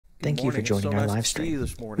Thank you for joining our live stream.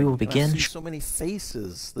 This We will begin. I see so many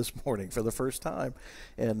faces this morning for the first time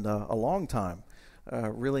in a long time.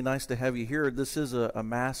 Really nice to have you here. This is a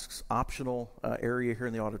masks optional area here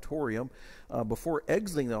in the auditorium. Before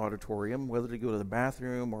exiting the auditorium, whether to go to the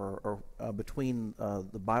bathroom or between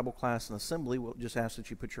the Bible class and assembly, we'll just ask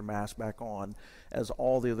that you put your mask back on, as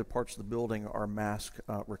all the other parts of the building are mask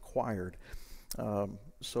required.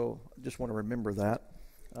 So just want to remember that.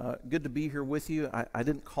 Good to be here with you. I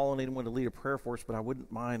didn't call on anyone to lead a prayer for us, but I wouldn't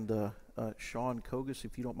mind Sean Kogus,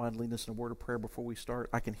 if you don't mind leading us in a word of prayer before we start.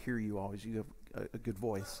 I can hear you always. You have a good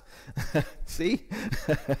voice. See?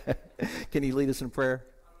 Can you lead us in prayer?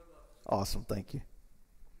 Awesome. Thank you.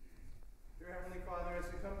 Dear Heavenly Father, as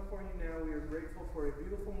we come before you now, we are grateful for a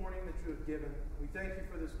beautiful morning that you have given. We thank you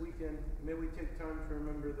for this weekend. May we take time to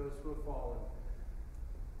remember those who have fallen.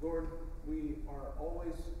 Lord, we are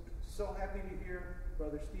always so happy to hear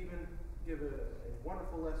Brother Stephen give a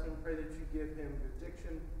wonderful lesson. Pray that you give him good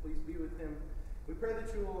diction. Please be with him. We pray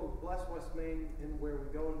that you will bless West Main in where we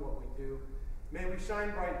go and what we do. May we shine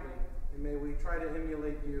brightly, and may we try to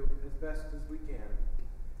emulate you as best as we can.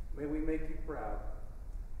 May we make you proud.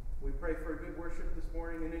 We pray for a good worship this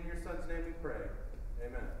morning, and in your Son's name we pray.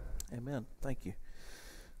 Amen. Amen. Thank you.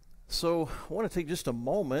 So I want to take just a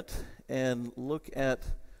moment and look at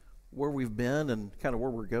where we've been and kind of where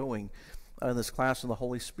we're going in this class on the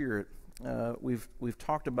Holy Spirit. We've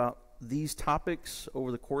talked about these topics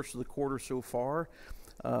over the course of the quarter so far.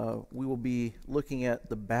 We will be looking at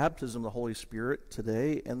the baptism of the Holy Spirit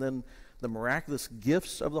today, and then the miraculous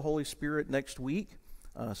gifts of the Holy Spirit next week.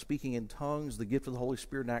 Speaking in tongues, the gift of the Holy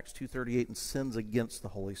Spirit in Acts 2:38, and sins against the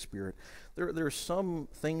Holy Spirit. There are some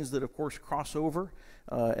things that, of course, cross over,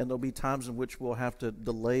 and there'll be times in which we'll have to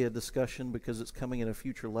delay a discussion because it's coming in a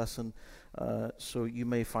future lesson. So you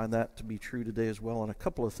may find that to be true today as well on a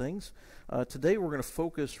couple of things. Today we're going to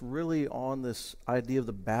focus really on this idea of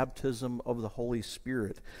the baptism of the Holy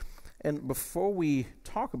Spirit. And before we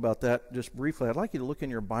talk about that, just briefly, I'd like you to look in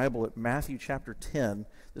your Bible at Matthew chapter 10.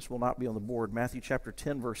 This will not be on the board. Matthew chapter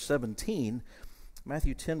 10, verse 17.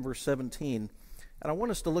 Matthew 10, verse 17. And I want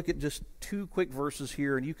us to look at just two quick verses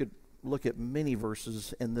here, and you could look at many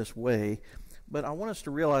verses in this way. But I want us to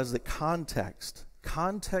realize that context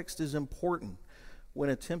is important when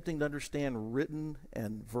attempting to understand written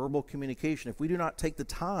and verbal communication. If we do not take the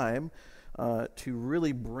time to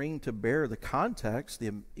really bring to bear the context,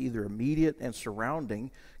 the either immediate and surrounding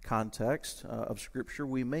context of Scripture,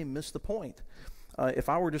 we may miss the point. If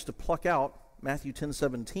I were just to pluck out Matthew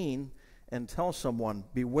 10:17 and tell someone,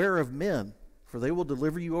 "Beware of men, for they will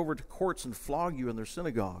deliver you over to courts and flog you in their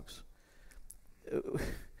synagogues,"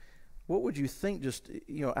 what would you think? Just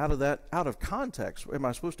out of context, am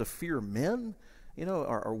I supposed to fear men?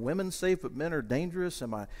 Are women safe but men are dangerous?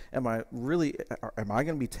 Am I going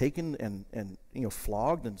to be taken and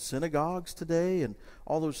flogged in synagogues today and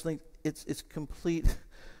all those things? It's complete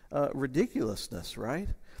ridiculousness, right?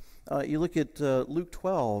 You look at Luke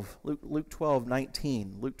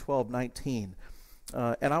 12:19.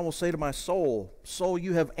 And I will say to my soul,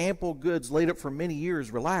 you have ample goods laid up for many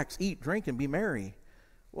years. Relax, eat, drink, and be merry.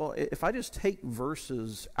 Well, if I just take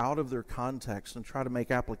verses out of their context and try to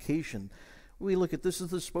make application, we look at this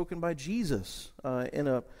is spoken by Jesus in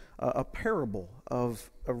a parable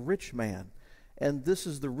of a rich man. And this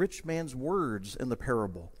is the rich man's words in the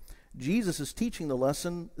parable. Jesus is teaching the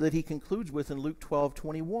lesson that he concludes with in Luke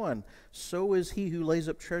 12:21. So is he who lays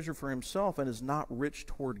up treasure for himself and is not rich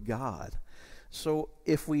toward God. So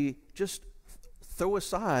if we just throw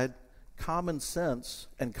aside common sense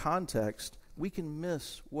and context, we can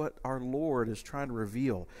miss what our Lord is trying to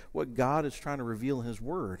reveal, what God is trying to reveal in his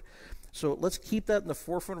word. So let's keep that in the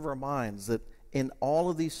forefront of our minds, that in all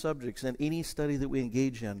of these subjects and any study that we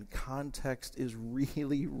engage in, context is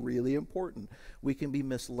really, really important. We can be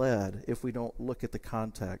misled if we don't look at the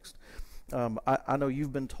context. I know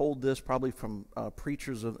you've been told this probably from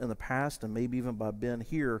preachers in the past and maybe even by Ben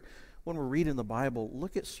here. When we're reading the Bible,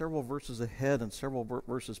 look at several verses ahead and several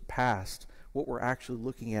verses past what we're actually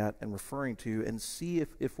looking at and referring to, and see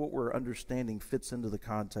if what we're understanding fits into the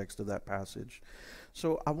context of that passage.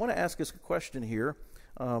 So I want to ask us a question here.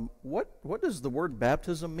 What does the word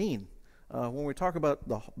baptism mean? When we talk about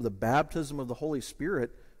the baptism of the Holy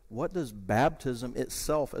Spirit, what does baptism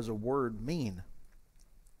itself as a word mean?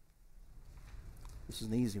 This is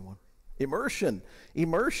an easy one. Immersion.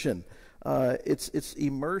 It's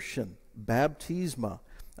immersion. Baptisma.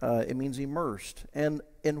 It means immersed. And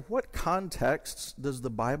in what contexts does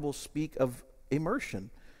the Bible speak of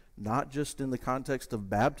immersion? Not just in the context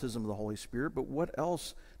of baptism of the Holy Spirit, but what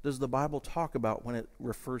else does the Bible talk about when it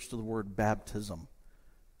refers to the word baptism?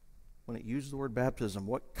 when it uses the word baptism,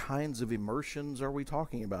 what kinds of immersions are we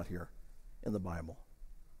talking about here in the Bible?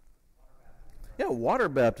 Yeah, water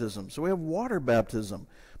baptism. So we have water baptism,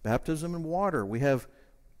 baptism in water. We have,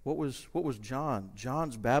 what was John?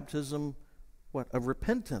 John's baptism, what, of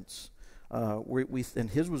repentance. And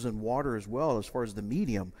his was in water as well, as far as the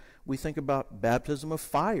medium. We think about baptism of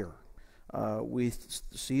fire. We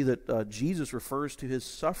see that Jesus refers to his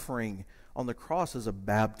suffering on the cross as a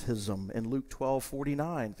baptism in Luke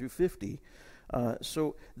 12:49 through 50.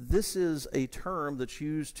 So this is a term that's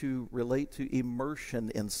used to relate to immersion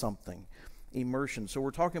in something. Immersion. So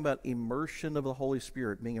we're talking about immersion of the Holy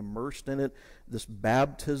Spirit, being immersed in it, this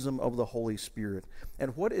baptism of the Holy Spirit.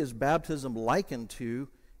 And what is baptism likened to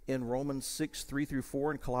in Romans 6:3 through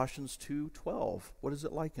 4 and Colossians 2:12? What is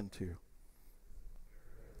it likened to?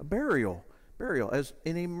 A burial. Burial. As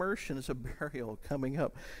an immersion is a burial coming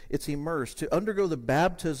up. It's immersed. To undergo the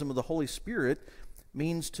baptism of the Holy Spirit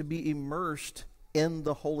means to be immersed in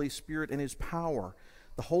the Holy Spirit and his power.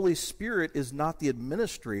 The Holy Spirit is not the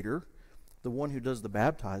administrator, the one who does the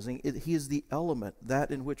baptizing. He is the element,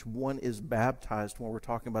 that in which one is baptized when we're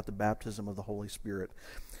talking about the baptism of the Holy Spirit.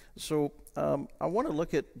 So I want to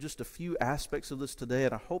look at just a few aspects of this today,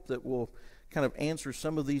 and I hope that we'll kind of answer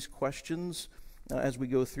some of these questions as we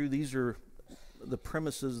go through. These are the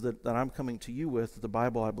premises that I'm coming to you with, that the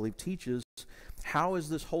Bible, I believe, teaches. How is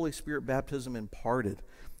this Holy Spirit baptism imparted?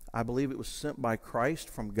 I believe it was sent by Christ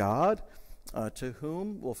from God, to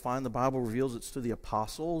whom we'll find the Bible reveals it's to the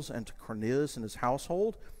apostles and to Cornelius and his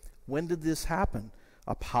household. When did this happen?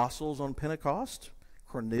 Apostles on Pentecost,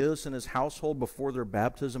 Cornelius and his household before their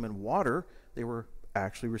baptism in water, they were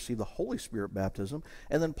actually received the Holy Spirit baptism,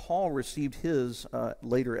 and then Paul received his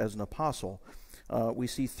later as an apostle. We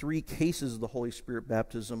see three cases of the Holy Spirit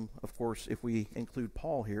baptism, of course, if we include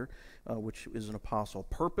Paul here, which is an apostle.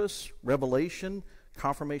 Purpose, revelation,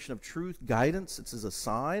 confirmation of truth, guidance. It's as a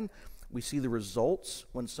sign. We see the results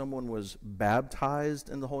when someone was baptized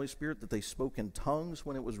in the Holy Spirit, that they spoke in tongues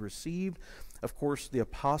when it was received. Of course, the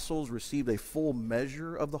apostles received a full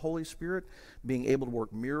measure of the Holy Spirit, being able to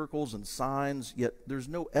work miracles and signs, yet there's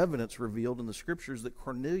no evidence revealed in the Scriptures that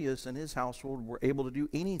Cornelius and his household were able to do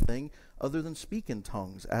anything other than speak in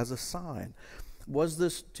tongues as a sign. Was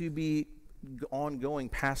this to be ongoing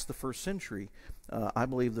past the first century? I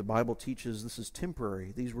believe the Bible teaches this is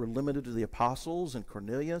temporary. These were limited to the apostles and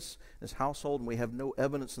Cornelius, his household, and we have no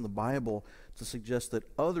evidence in the Bible to suggest that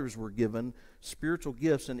others were given spiritual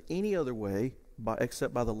gifts in any other way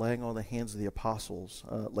except by the laying on of the hands of the apostles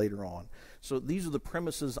later on. So these are the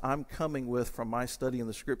premises I'm coming with from my study in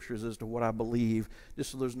the Scriptures as to what I believe,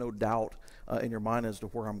 just so there's no doubt in your mind as to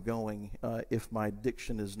where I'm going if my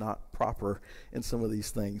diction is not proper in some of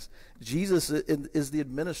these things. Jesus is the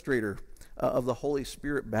administrator of the Holy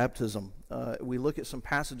Spirit baptism. We look at some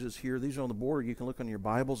passages here. These are on the board. You can look on your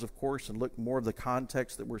Bibles, of course, and look more of the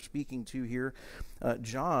context that we're speaking to here.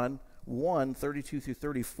 John 1:32 through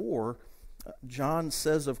 34, John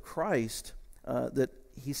says of Christ that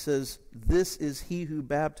he says, "This is he who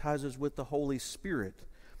baptizes with the Holy Spirit."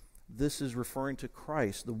 This is referring to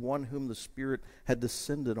Christ, the one whom the Spirit had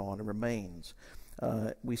descended on and remains.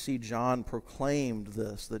 We see John proclaimed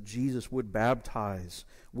this, that Jesus would baptize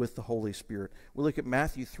with the Holy Spirit. We look at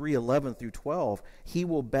Matthew 3:11 through 12. He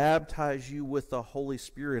will baptize you with the Holy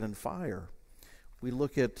Spirit and fire. We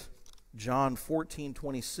look at John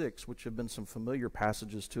 14:26, which have been some familiar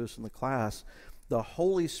passages to us in the class. The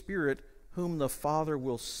Holy Spirit whom the Father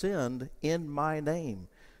will send in my name.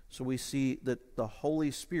 So we see that the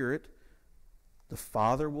Holy Spirit, the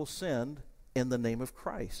Father will send in the name of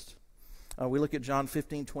Christ. We look at John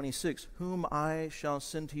 15:26, whom I shall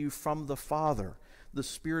send to you from the Father, the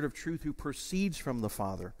Spirit of truth who proceeds from the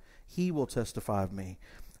Father. He will testify of me.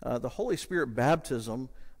 The Holy Spirit baptism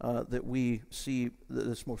that we see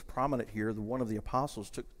that's most prominent here, the one of the apostles,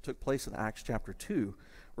 took place in Acts chapter 2,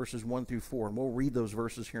 verses 1 through 4. And we'll read those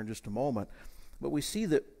verses here in just a moment. But we see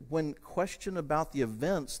that when questioned about the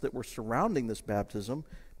events that were surrounding this baptism,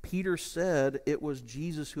 Peter said it was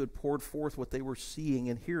Jesus who had poured forth what they were seeing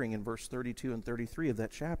and hearing in verse 32 and 33 of that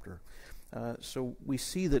chapter. So we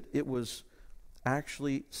see that it was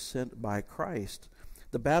actually sent by Christ.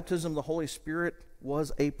 The baptism of the Holy Spirit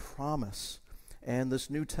was a promise. And this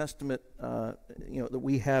New Testament that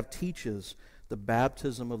we have teaches the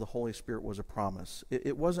baptism of the Holy Spirit was a promise.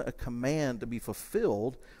 It wasn't a command to be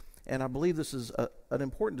fulfilled. And I believe this is an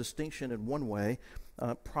important distinction in one way.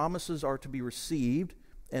 Promises are to be received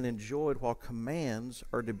and enjoyed, while commands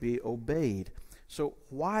are to be obeyed. So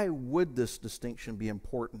why would this distinction be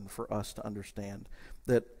important for us to understand?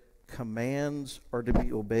 That commands are to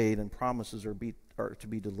be obeyed and promises are to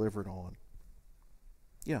be delivered on.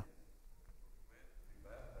 Yeah.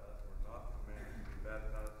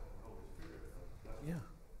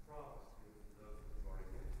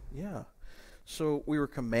 Yeah. So we were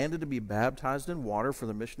commanded to be baptized in water for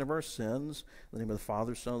the remission of our sins, in the name of the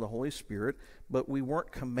Father, Son, and the Holy Spirit, but we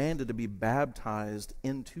weren't commanded to be baptized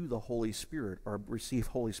into the Holy Spirit or receive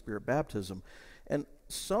Holy Spirit baptism. And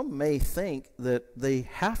some may think that they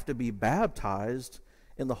have to be baptized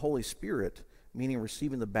in the Holy Spirit, meaning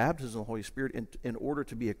receiving the baptism of the Holy Spirit in order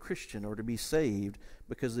to be a Christian or to be saved,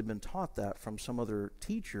 because they've been taught that from some other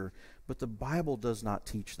teacher. But the Bible does not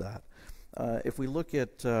teach that. If we look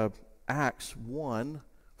at Acts 1,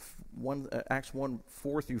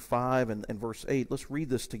 4 through 5 and verse 8, let's read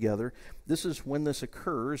this together. This is when this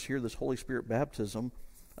occurs here, this Holy Spirit baptism,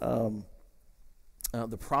 the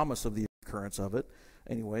promise of the occurrence of it,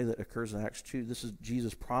 anyway, that occurs in Acts 2. This is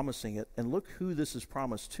Jesus promising it. And look who this is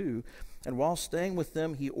promised to. And while staying with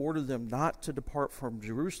them, he ordered them not to depart from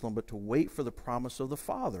Jerusalem, but to wait for the promise of the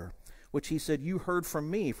Father, which he said, "You heard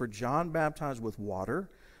from me, for John baptized with water,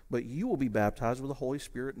 but you will be baptized with the Holy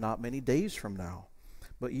Spirit not many days from now.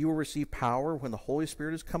 But you will receive power when the Holy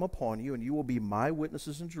Spirit has come upon you, and you will be my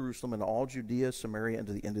witnesses in Jerusalem and all Judea, Samaria, and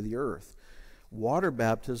to the end of the earth." Water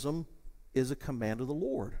baptism is a command of the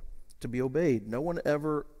Lord to be obeyed. No one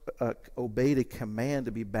ever obeyed a command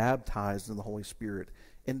to be baptized in the Holy Spirit.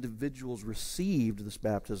 Individuals received this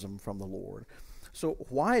baptism from the Lord. So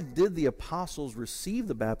why did the apostles receive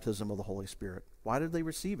the baptism of the Holy Spirit? Why did they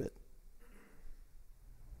receive it?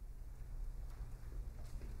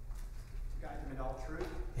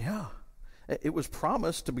 Yeah. It was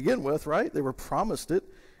promised to begin with, right? They were promised it,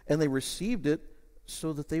 and they received it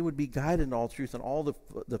so that they would be guided in all truth and all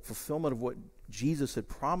the fulfillment of what Jesus had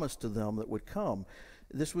promised to them that would come.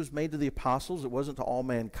 This was made to the apostles. It wasn't to all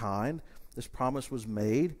mankind. This promise was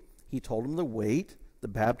made. He told them to wait. The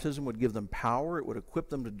baptism would give them power. It would equip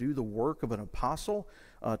them to do the work of an apostle,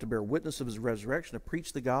 to bear witness of his resurrection, to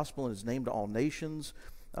preach the gospel in his name to all nations.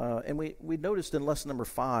 And we noticed in lesson number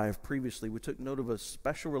 5 previously, we took note of a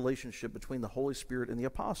special relationship between the Holy Spirit and the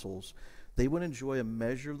apostles. They would enjoy a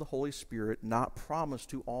measure of the Holy Spirit not promised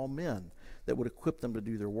to all men that would equip them to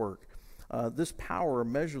do their work. This power or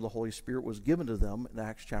measure of the Holy Spirit was given to them in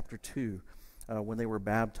Acts chapter 2 when they were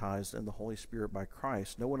baptized in the Holy Spirit by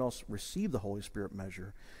Christ. No one else received the Holy Spirit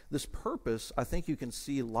measure. This purpose, I think you can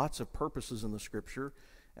see lots of purposes in the Scripture.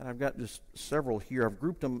 And I've got just several here. I've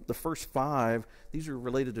grouped them. The first 5, these are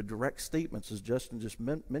related to direct statements, as Justin just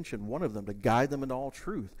mentioned one of them, to guide them into all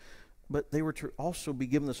truth. But they were to also be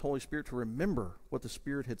given this Holy Spirit to remember what the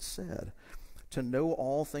Spirit had said, to know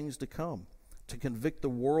all things to come, to convict the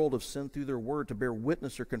world of sin through their word, to bear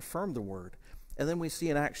witness or confirm the word. And then we see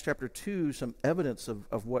in Acts chapter 2 some evidence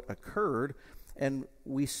of what occurred, and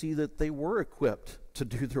we see that they were equipped to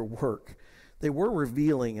do their work. They were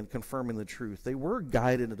revealing and confirming the truth. They were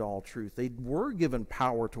guided into all truth. They were given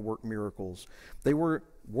power to work miracles. They were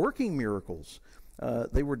working miracles.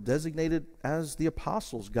 They were designated as the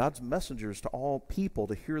apostles, God's messengers to all people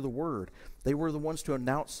to hear the word. They were the ones to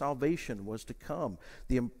announce salvation was to come.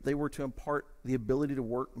 They were to impart the ability to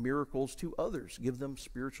work miracles to others, give them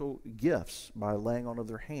spiritual gifts by laying on of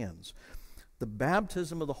their hands. The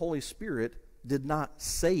baptism of the Holy Spirit did not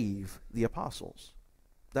save the apostles.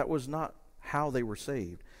 That was not how they were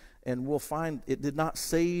saved. And we'll find it did not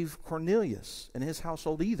save Cornelius and his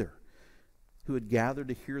household either, who had gathered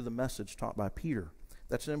to hear the message taught by Peter.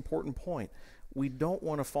 That's an important point. We don't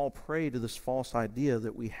want to fall prey to this false idea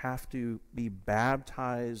that we have to be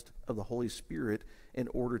baptized of the Holy Spirit in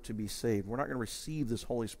order to be saved. We're not going to receive this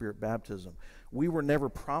Holy Spirit baptism. We were never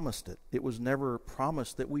promised it. It was never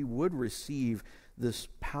promised that we would receive this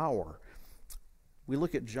power. We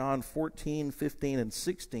look at John 14, 15, and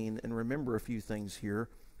 16 and remember a few things here.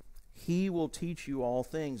 He will teach you all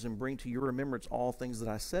things and bring to your remembrance all things that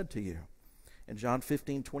I said to you. In John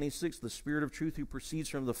 15, 26, the Spirit of truth who proceeds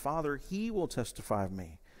from the Father, he will testify of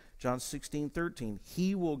me. John 16, 13,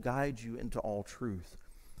 he will guide you into all truth.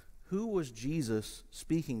 Who was Jesus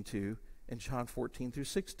speaking to in John 14 through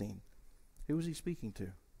 16? Who was he speaking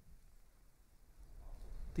to?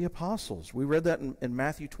 The apostles. We read that in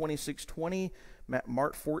Matthew 26, 20,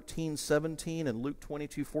 Mark 14, 17, and Luke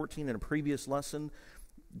 22, 14 in a previous lesson.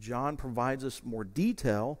 John provides us more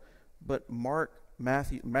detail, but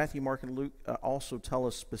Matthew, Mark, and Luke also tell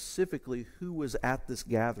us specifically who was at this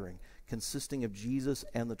gathering, consisting of Jesus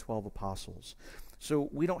and the 12 apostles. So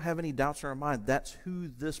we don't have any doubts in our mind. That's who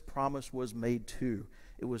this promise was made to.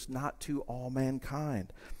 It was not to all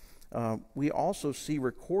mankind. We also see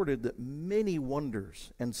recorded that many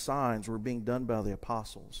wonders and signs were being done by the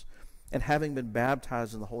apostles and having been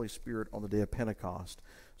baptized in the Holy Spirit on the day of Pentecost.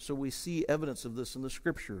 So we see evidence of this in the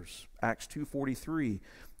Scriptures. Acts 2:43,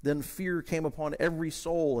 then fear came upon every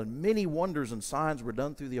soul, and many wonders and signs were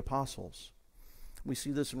done through the apostles. We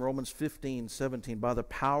see this in Romans 15:17, by the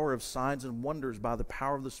power of signs and wonders, by the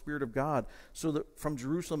power of the Spirit of God, so that from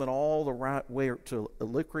Jerusalem and all the right way to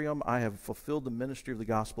Illyricum, I have fulfilled the ministry of the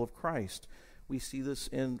gospel of Christ. We see this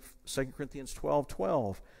in 2 Corinthians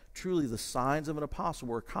 12:12. Truly the signs of an apostle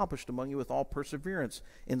were accomplished among you with all perseverance,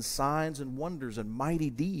 in signs and wonders and mighty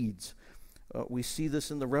deeds. We see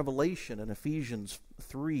this in the Revelation in Ephesians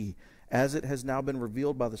 3, as it has now been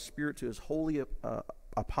revealed by the Spirit to his holy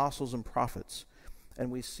apostles and prophets. And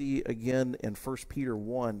we see again in 1 Peter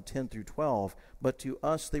 1:10 through 12, but to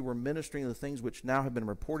us they were ministering the things which now have been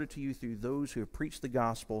reported to you through those who have preached the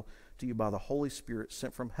gospel to you by the Holy Spirit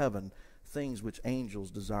sent from heaven, things which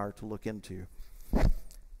angels desire to look into.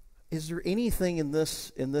 Is there anything in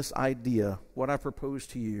this idea, what I propose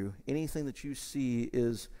to you, anything that you see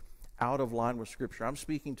is out of line with Scripture? I'm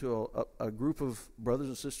speaking to a group of brothers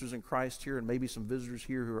and sisters in Christ here, and maybe some visitors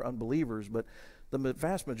here who are unbelievers, but the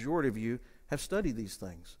vast majority of you have studied these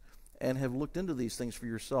things and have looked into these things for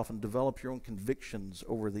yourself and developed your own convictions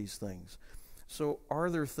over these things. So are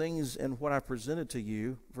there things in what I presented to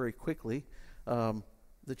you very quickly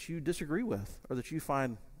that you disagree with, or that you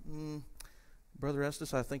find, Brother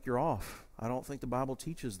Estes, I think you're off. I don't think the Bible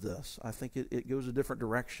teaches this. I think it goes a different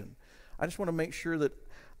direction. I just want to make sure that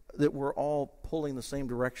we're all pulling the same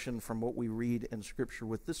direction from what we read in Scripture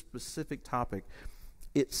with this specific topic.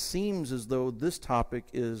 It seems as though this topic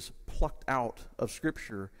is plucked out of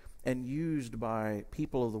Scripture and used by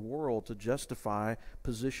people of the world to justify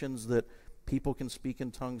positions that people can speak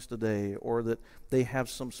in tongues today, or that they have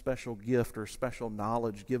some special gift or special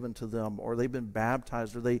knowledge given to them, or they've been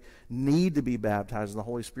baptized, or they need to be baptized in the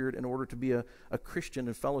Holy Spirit in order to be a Christian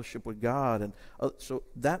in fellowship with God. And so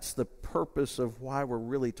that's the purpose of why we're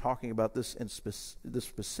really talking about this this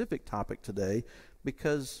specific topic today,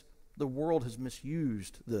 because the world has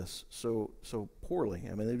misused this so poorly.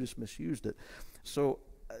 I mean, they've just misused it. So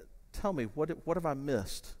tell me, what have I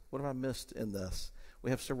missed? What have I missed in this? We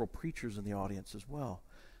have several preachers in the audience as well.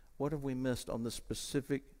 What have we missed on this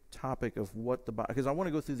specific topic of what the Bible... Because I want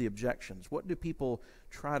to go through the objections. What do people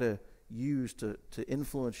try to use to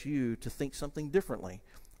influence you to think something differently,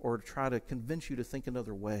 or to try to convince you to think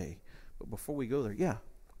another way? But before we go there, yeah.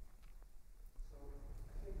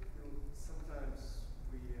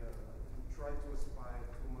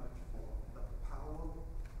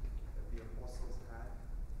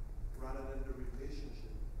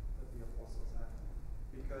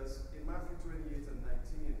 Because in Matthew 28 and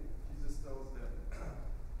 19, Jesus tells them,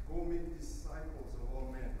 go make disciples of all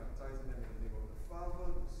men, baptizing them in the name of the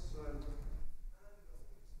Father, the Son, and the Holy Spirit.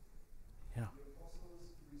 Yeah. The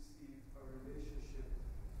apostles received a relationship,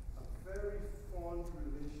 a very fond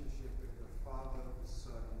relationship with the Father, the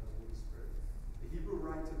Son, and the Holy Spirit. The Hebrew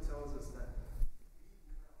writer tells us that we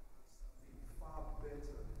now have something far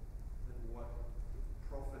better than what the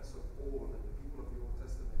prophets of old and the people of the Old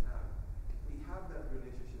Testament have. We have that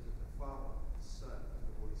relationship with the Father, the Son, and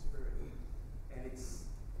the Holy Spirit. And it's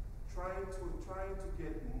trying to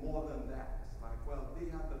get more than that. It's like, well, they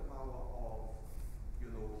have the power of,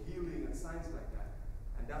 healing and signs like that.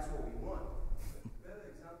 And that's what we want. A better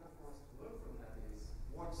example for us to learn from that is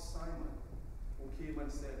watch Simon, who came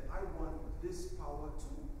and said, I want this power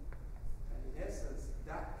too. And in essence,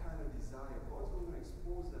 that kind of desire, God's going to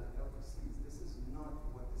expose that and help us see this is not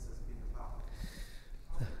what this has been about.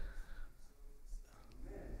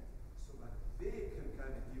 They can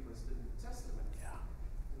kind of give us the New Testament. Yeah.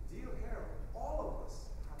 The deal here, all of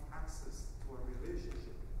us have access to a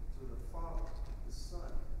relationship to the Father, the Son,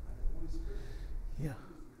 and the Holy Spirit. Yeah.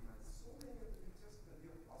 So many of the New Testament,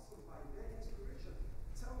 the apostles, by their inspiration,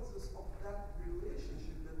 tells us of that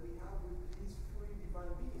relationship that we have with these three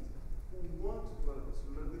divine beings who want to dwell with us.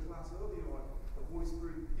 We learned the class earlier on the Holy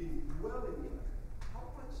Spirit indwelling in us.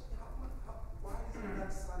 Why isn't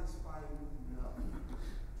that satisfying enough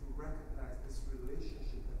to recognize this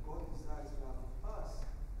relationship that God desires to have with us,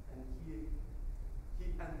 and He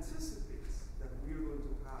anticipates that we're going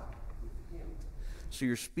to have with Him? So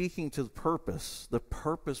you're speaking to the purpose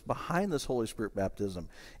behind this Holy Spirit baptism.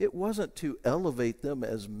 It wasn't to elevate them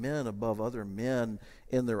as men above other men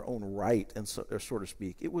in their own right, and so to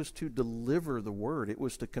speak. It was to deliver the word. It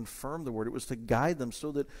was to confirm the word. It was to guide them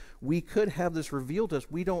so that we could have this revealed to us.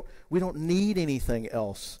 We don't need anything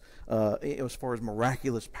else as far as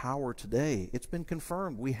miraculous power today. It's been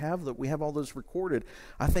confirmed. We have all this recorded.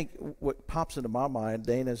 I think what pops into my mind,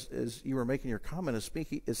 Dane, as you were making your comment,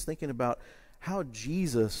 is thinking about how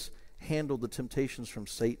Jesus handled the temptations from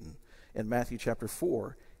Satan in Matthew chapter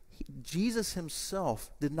 4. Jesus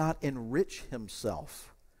himself did not enrich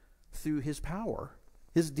himself through his power,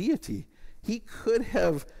 his deity. He could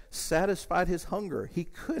have satisfied his hunger. He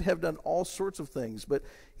could have done all sorts of things, but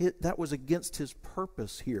that was against his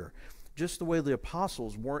purpose here. Just the way the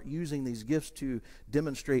apostles weren't using these gifts to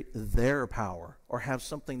demonstrate their power or have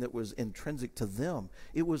something that was intrinsic to them.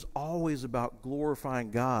 It was always about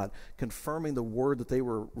glorifying God, confirming the word that they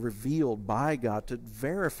were revealed by God to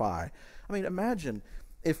verify. I mean, imagine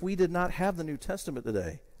if we did not have the New Testament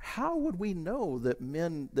today. How would we know that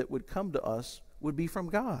men that would come to us would be from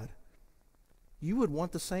God? You would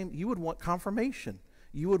want the same, you would want confirmation.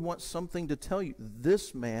 You would want something to tell you,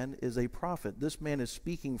 this man is a prophet. This man is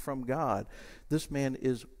speaking from God. This man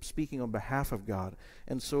is speaking on behalf of God.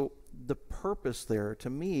 And so the purpose there, to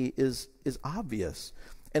me, is obvious.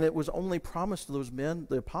 And it was only promised to those men,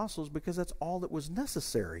 the apostles, because that's all that was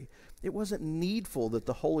necessary. It wasn't needful that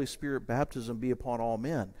the Holy Spirit baptism be upon all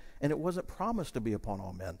men. And it wasn't promised to be upon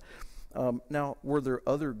all men. Now, were there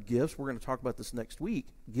other gifts? We're going to talk about this next week.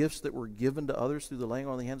 Gifts that were given to others through the laying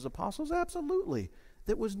on of the hands of the apostles? Absolutely.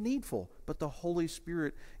 That was needful, but the Holy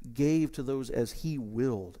Spirit gave to those as he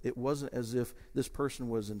willed. It wasn't as if this person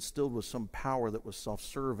was instilled with some power that was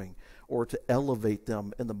self-serving or to elevate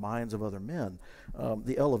them in the minds of other men.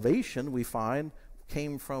 The elevation, we find,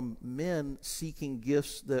 came from men seeking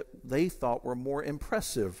gifts that they thought were more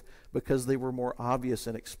impressive because they were more obvious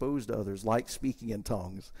and exposed to others, like speaking in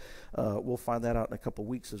tongues. We'll find that out in a couple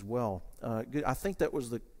weeks as well. I think that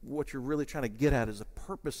was what you're really trying to get at is the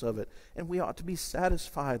purpose of it. And we ought to be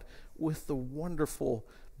satisfied with the wonderful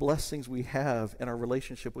blessings we have in our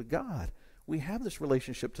relationship with God. We have this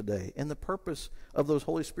relationship today, and the purpose of those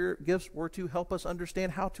Holy Spirit gifts were to help us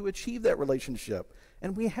understand how to achieve that relationship.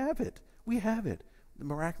 And we have it. We have it. The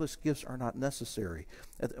miraculous gifts are not necessary.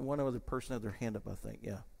 One other person had their hand up, I think.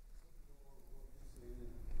 Yeah.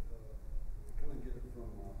 Kind of get it from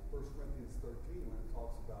 1 Corinthians 13 when it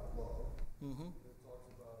talks about love. Mm-hmm. It talks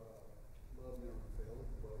about love never faileth,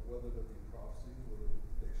 but whether there be prophecy, whether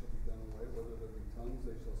they shall be done away, whether there be tongues,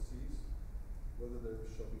 they shall cease, whether there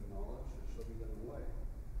shall be knowledge, it shall be done away.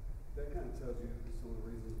 That kind of tells you some of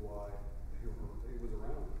the reasons why it was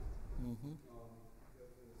around. Mm-hmm. This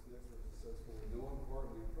next verse it says, "For we know in part,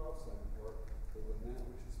 we prophesy in part, but when that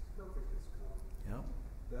which is perfect is come, Yeah.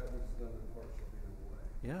 that which is done in part shall be done away."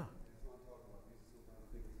 Yeah. It's not talking about Jesus. Sometimes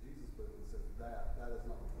think it's Jesus, but it says that is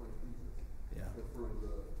not referring to Jesus. Yeah. It's referring to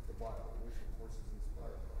the Bible, which of course is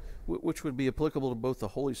inspired by it. Which would be applicable to both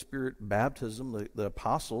the Holy Spirit baptism, the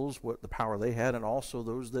apostles, what the power they had, and also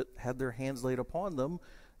those that had their hands laid upon them.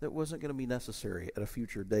 That wasn't going to be necessary at a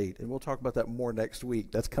future date. And we'll talk about that more next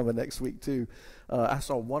week. That's coming next week too. I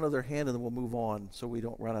saw one other hand, and then we'll move on so we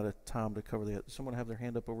don't run out of time to cover that. Someone have their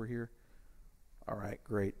hand up over here? All right,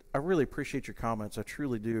 great. I really appreciate your comments. I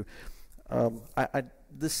truly do.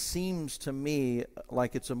 This seems to me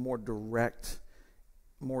like it's a more direct,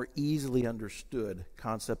 more easily understood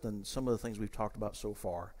concept than some of the things we've talked about so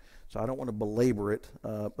far. So I don't want to belabor it,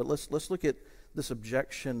 but let's look at this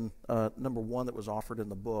objection, number one, that was offered in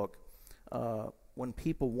the book. When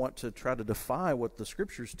people want to try to defy what the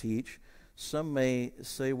Scriptures teach, some may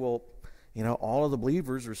say, well, all of the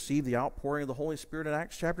believers received the outpouring of the Holy Spirit in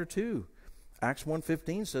Acts chapter 2. Acts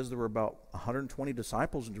 1:15 says there were about 120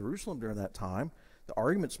 disciples in Jerusalem during that time. The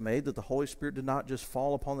argument's made that the Holy Spirit did not just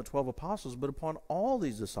fall upon the 12 apostles, but upon all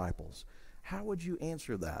these disciples. How would you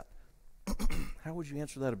answer that? How would you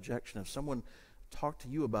answer that objection? If someone talked to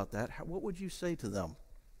you about that, what would you say to them?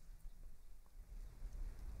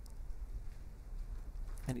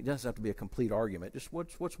 And it doesn't have to be a complete argument. Just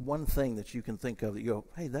what's one thing that you can think of that you go,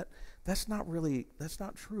 hey, that's not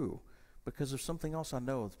true, because of something else I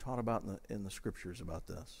know taught about in the Scriptures about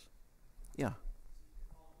this. Yeah.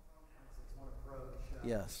 It's one approach.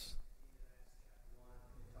 Yes.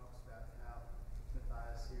 It talks about how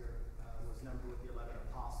Matthias here was numbered with the 11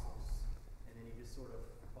 apostles, and then he just sort of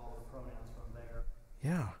followed the pronouns from there.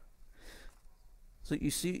 Yeah. So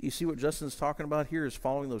you see what Justin's talking about here is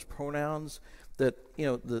following those pronouns that,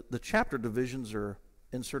 the chapter divisions are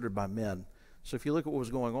inserted by men. So if you look at what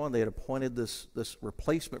was going on, they had appointed this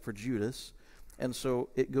replacement for Judas, and so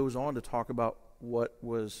it goes on to talk about what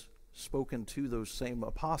was spoken to those same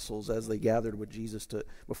apostles as they gathered with Jesus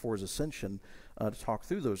before his ascension to talk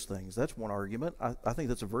through those things. That's one argument. I think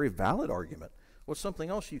that's a very valid argument. What's something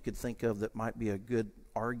else you could think of that might be a good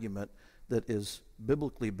argument that is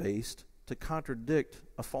biblically based to contradict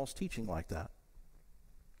a false teaching like that?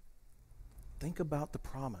 Think about the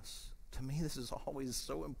promise. To me, this is always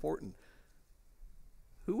so important.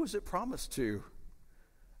 Who was it promised to?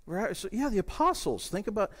 Right? So, the apostles. Think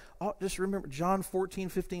about, just remember John 14,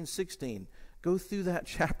 15, 16. Go through that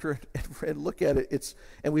chapter and look at it.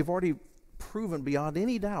 And we've already proven beyond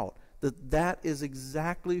any doubt that is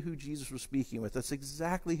exactly who Jesus was speaking with. That's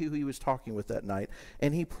exactly who he was talking with that night.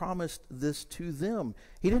 And he promised this to them.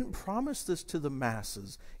 He didn't promise this to the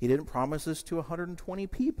masses. He didn't promise this to 120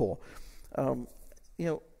 people.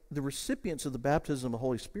 The recipients of the baptism of the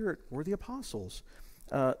Holy Spirit were the apostles.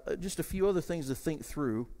 Just a few other things to think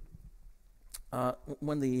through.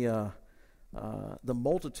 When the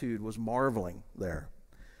multitude was marveling there,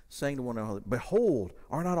 saying to one another, "Behold,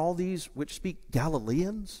 are not all these which speak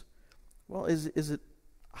Galileans?" Well, is it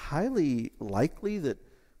highly likely that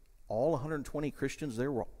all 120 Christians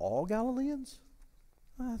there were all Galileans?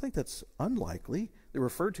 I think that's unlikely. They're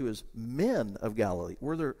referred to as men of Galilee.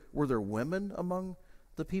 Were there women among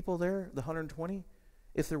the people there, the 120?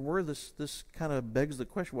 If there were, this kind of begs the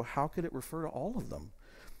question, well, how could it refer to all of them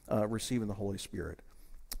receiving the Holy Spirit?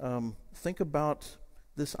 Think about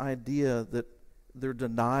this idea that their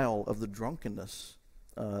denial of the drunkenness.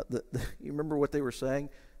 You remember what they were saying?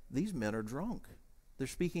 These men are drunk. They're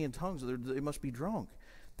speaking in tongues. They must be drunk.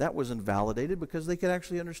 That was invalidated because they could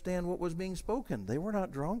actually understand what was being spoken. They were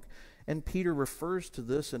not drunk. And Peter refers to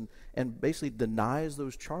this and basically denies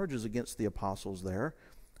those charges against the apostles there.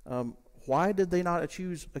 Why did they not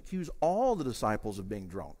accuse all the disciples of being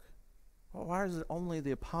drunk? Well, why is it only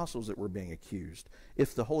the apostles that were being accused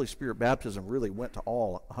if the Holy Spirit baptism really went to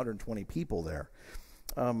all 120 people there?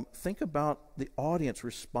 Think about the audience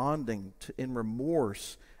responding in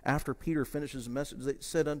remorse after Peter finishes the message. It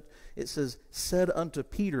says, said unto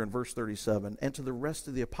Peter in verse 37, and to the rest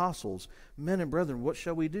of the apostles, "Men and brethren, what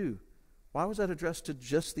shall we do?" Why was that addressed to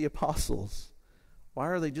just the apostles? Why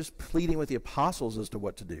are they just pleading with the apostles as to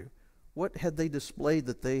what to do? What had they displayed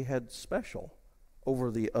that they had special over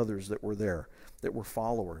the others that were there, that were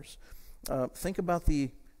followers? Think about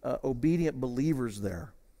the obedient believers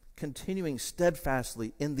there, continuing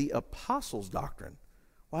steadfastly in the apostles' doctrine.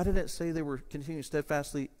 Why didn't it say they were continuing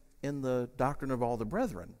steadfastly in the doctrine of all the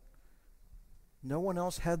brethren? No one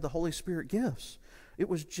else had the Holy Spirit gifts. It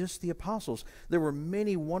was just the apostles. There were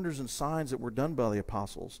many wonders and signs that were done by the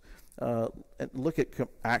apostles. Look at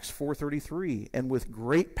Acts 4:33. And with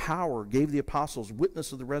great power gave the apostles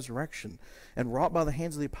witness of the resurrection, and wrought by the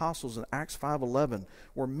hands of the apostles in Acts 5:11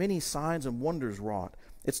 were many signs and wonders wrought.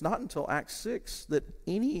 It's not until Acts 6 that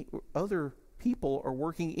any other people are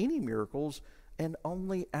working any miracles, and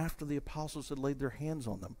only after the apostles had laid their hands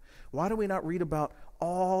on them. Why do we not read about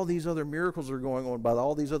all these other miracles that are going on by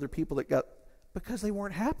all these other people that got... Because they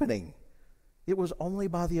weren't happening. It was only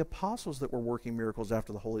by the apostles that were working miracles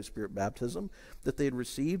after the Holy Spirit baptism that they had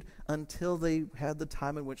received, until they had the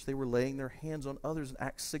time in which they were laying their hands on others in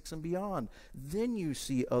Acts 6 and beyond. Then you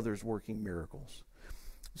see others working miracles.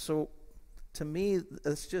 So to me,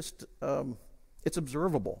 it's just, it's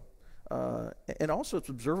observable. And also it's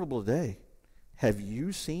observable today. Have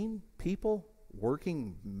you seen people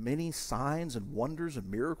working many signs and wonders and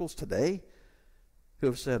miracles today who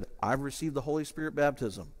have said, "I've received the Holy Spirit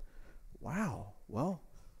baptism"? Wow. Well,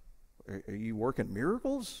 are you working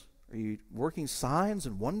miracles? Are you working signs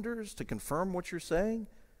and wonders to confirm what you're saying?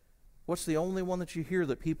 What's the only one that you hear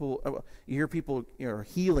that people, you hear people are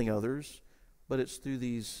healing others, but it's through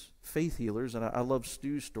these faith healers. And I love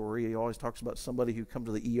Stu's story. He always talks about somebody who come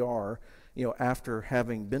to the ER, after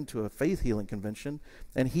having been to a faith healing convention,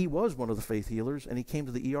 and he was one of the faith healers, and he came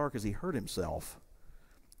to the ER because he hurt himself.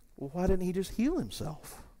 Well, why didn't he just heal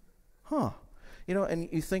himself? And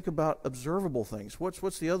you think about observable things.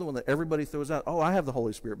 What's the other one that everybody throws out? Oh, I have the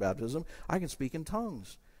Holy Spirit baptism. I can speak in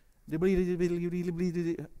tongues.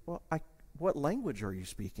 Well, what language are you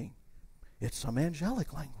speaking? It's some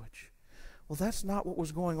angelic language. Well, that's not what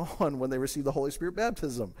was going on when they received the Holy Spirit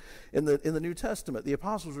baptism. In the New Testament, the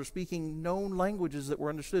apostles were speaking known languages that were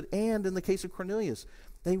understood. And in the case of Cornelius,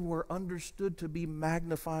 they were understood to be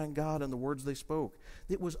magnifying God in the words they spoke.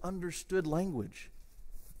 It was understood language.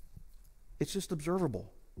 It's just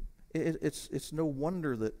observable. It's no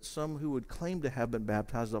wonder that some who would claim to have been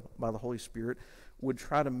baptized by the Holy Spirit would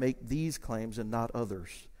try to make these claims and not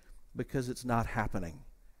others, because it's not happening.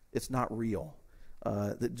 It's not real.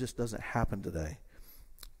 That just doesn't happen today.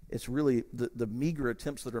 It's really the meager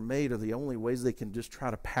attempts that are made are the only ways they can just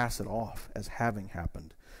try to pass it off as having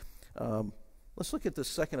happened. Let's look at the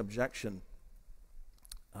second objection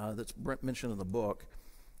that's mentioned in the book.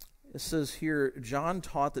 It says here, John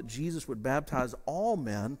taught that Jesus would baptize all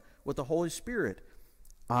men with the Holy Spirit.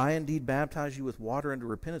 I indeed baptize you with water unto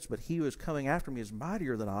repentance, but he who is coming after me is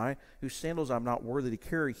mightier than I, whose sandals I'm not worthy to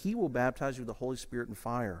carry. He will baptize you with the Holy Spirit and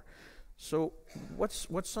fire. So what's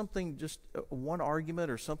something, just one argument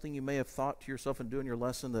or something you may have thought to yourself in doing your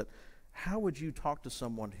lesson, that how would you talk to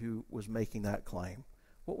someone who was making that claim?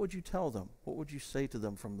 What would you tell them? What would you say to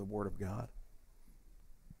them from the Word of God?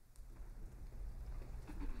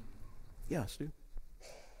 Yeah, Stu?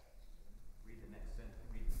 Read the next sentence.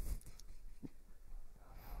 Read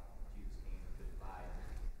how Jesus came to divide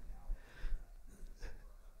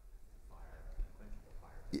fire, unquenchable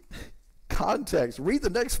fire. Context. Read the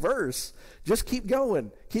next verse. Just keep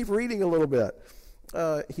going. Keep reading a little bit.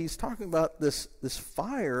 He's talking about this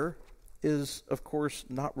fire is, of course,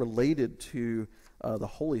 not related to the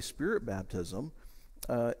Holy Spirit baptism.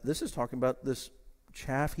 This is talking about this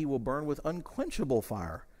chaff he will burn with unquenchable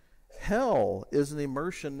fire. Hell is an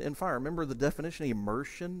immersion in fire. Remember the definition of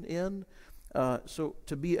immersion in? So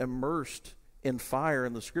to be immersed in fire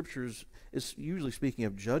in the scriptures is usually speaking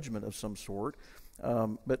of judgment of some sort.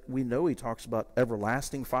 But we know he talks about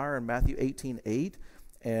everlasting fire in Matthew 18:8,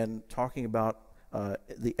 and talking about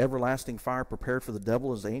the everlasting fire prepared for the devil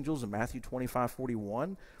and his angels in Matthew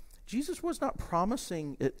 25:41. Jesus was not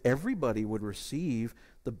promising that everybody would receive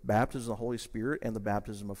the baptism of the Holy Spirit and the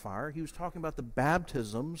baptism of fire. He was talking about the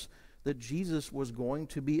baptisms that Jesus was going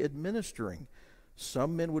to be administering.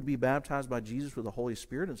 Some men would be baptized by Jesus with the Holy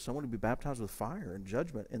Spirit, and some would be baptized with fire and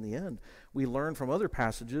judgment in the end. We learn from other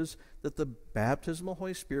passages that the baptism of the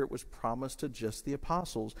Holy Spirit was promised to just the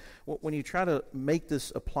apostles. When you try to make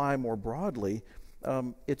this apply more broadly,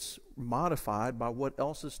 it's modified by what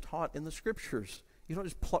else is taught in the scriptures. You don't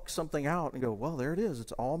just pluck something out and go, well, there it is,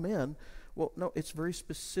 it's all men. Well, no, it's very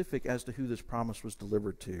specific as to who this promise was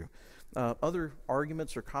delivered to. Other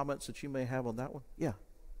arguments or comments that you may have on that one? Yeah.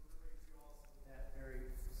 That very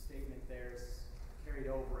statement there is carried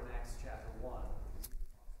over in Acts chapter 1.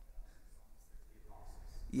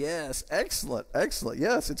 Yes, excellent, excellent.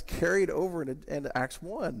 Yes, it's carried over into Acts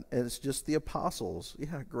 1, and it's just the apostles.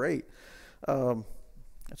 Yeah, great.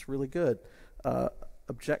 That's really good.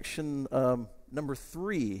 Objection number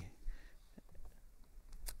 3.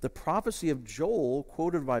 The prophecy of Joel,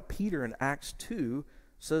 quoted by Peter in Acts 2,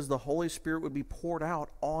 says the Holy Spirit would be poured out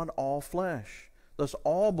on all flesh. Thus,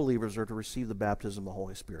 all believers are to receive the baptism of the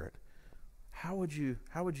Holy Spirit. How would you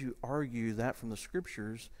argue that from the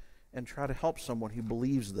Scriptures and try to help someone who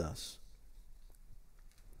believes this?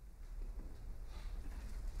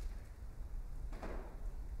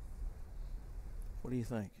 What do you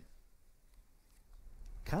think?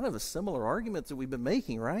 Kind of a similar argument that we've been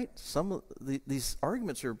making, right? Some of these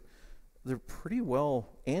arguments they're pretty well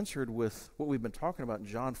answered with what we've been talking about in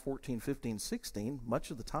John 14, 15, 16,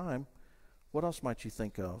 much of the time. What else might you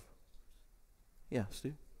think of? Yeah,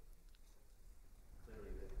 Stu?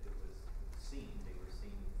 Clearly, it was seen. They were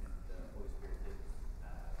seen, and the Holy Spirit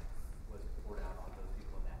was poured out on those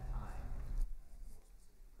people in that time.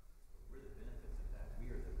 We're the benefits of that.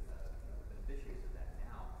 We are the beneficiaries of that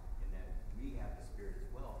now, in that we have the Spirit as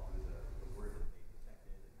well through the word that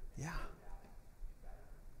they protected. Yeah.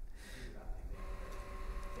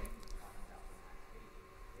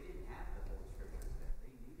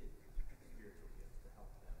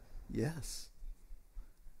 Yes.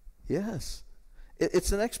 Yes.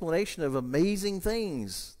 It's an explanation of amazing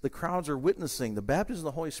things the crowds are witnessing. The baptism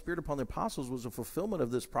of the Holy Spirit upon the apostles was a fulfillment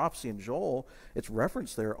of this prophecy in Joel. It's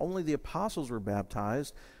referenced there. Only the apostles were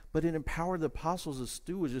baptized, but it empowered the apostles, as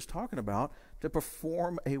Stu was just talking about, to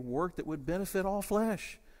perform a work that would benefit all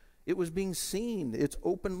flesh. It was being seen. It's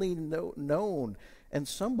openly known. And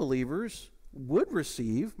some believers would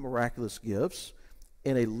receive miraculous gifts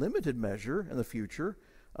in a limited measure in the future,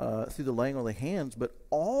 through the laying on of the hands, but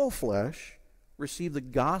all flesh receive the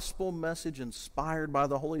gospel message inspired by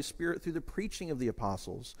the Holy Spirit through the preaching of the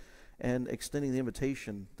apostles and extending the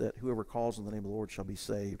invitation that whoever calls on the name of the Lord shall be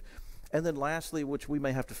saved. And then lastly, which we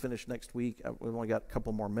may have to finish next week, we've only got a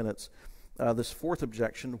couple more minutes, this fourth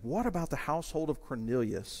objection: what about the household of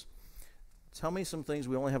Cornelius? Tell me some things.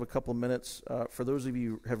 We only have a couple of minutes. For those of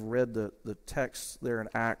you who have read the texts there in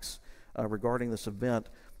Acts regarding this event,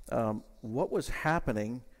 what was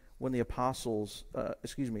happening when the apostles,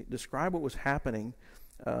 describe what was happening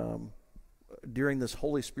during this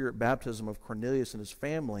Holy Spirit baptism of Cornelius and his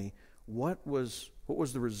family. What was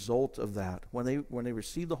the result of that? When they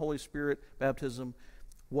received the Holy Spirit baptism,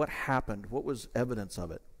 what happened? What was evidence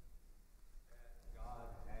of it? God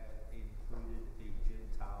had included the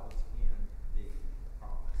Gentiles in the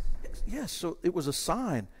promise. Yes, so it was a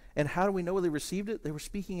sign. And how do we know they received it? They were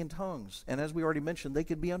speaking in tongues. And as we already mentioned, they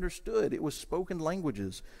could be understood. It was spoken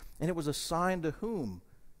languages. And it was a sign to whom?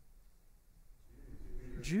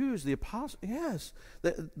 Jews, the apostles. Yes.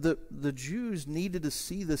 The Jews needed to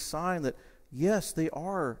see the sign that, yes, they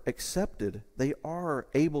are accepted. They are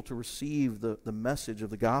able to receive the message of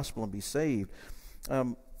the gospel and be saved.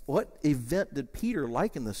 What event did Peter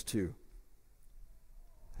liken this to?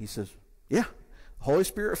 He says, yeah. Holy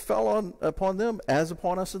Spirit fell upon them as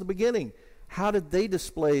upon us at the beginning. How did they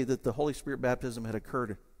display that the Holy Spirit baptism had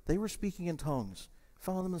occurred They were speaking in tongues.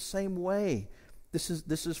 Found them the same way. This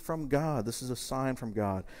is from God. This is a sign from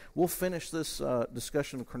God. We'll finish this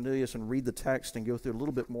discussion of Cornelius and read the text and go through a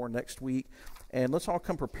little bit more next week. And let's all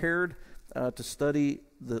come prepared to study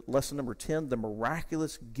the lesson number 10, the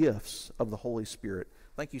miraculous gifts of the Holy Spirit.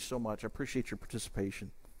 Thank you so much. I appreciate your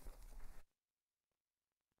participation.